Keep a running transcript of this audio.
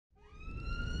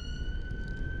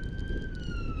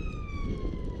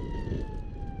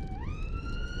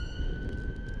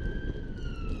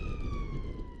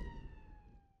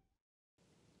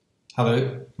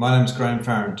Hello, my name is Graham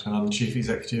Farrant and I'm the Chief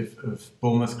Executive of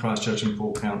Bournemouth, Christchurch and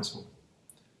Poole Council.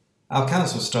 Our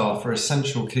council staff are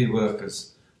essential key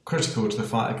workers, critical to the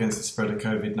fight against the spread of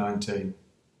COVID-19.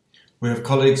 We have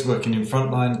colleagues working in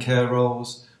frontline care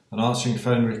roles and answering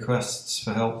phone requests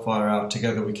for help via our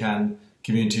Together We Can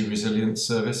community resilience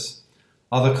service.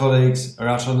 Other colleagues are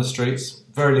out on the streets,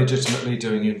 very legitimately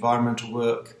doing environmental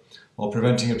work or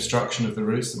preventing obstruction of the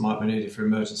routes that might be needed for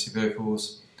emergency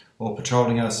vehicles, or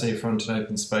patrolling our seafront and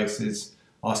open spaces,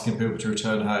 asking people to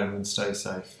return home and stay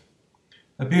safe.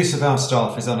 Abuse of our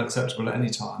staff is unacceptable at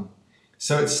any time,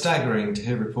 so it's staggering to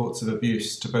hear reports of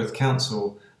abuse to both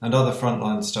council and other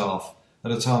frontline staff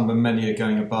at a time when many are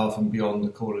going above and beyond the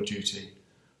call of duty,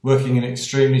 working in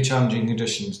extremely challenging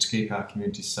conditions to keep our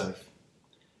communities safe.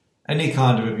 Any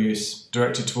kind of abuse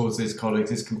directed towards these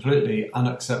colleagues is completely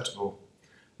unacceptable,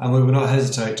 and we will not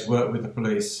hesitate to work with the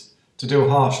police to deal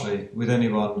harshly with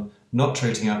anyone not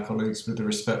treating our colleagues with the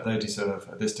respect they deserve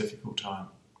at this difficult time.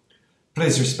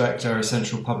 Please respect our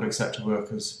essential public sector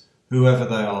workers, whoever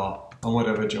they are and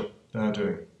whatever job they are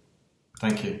doing.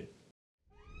 Thank you.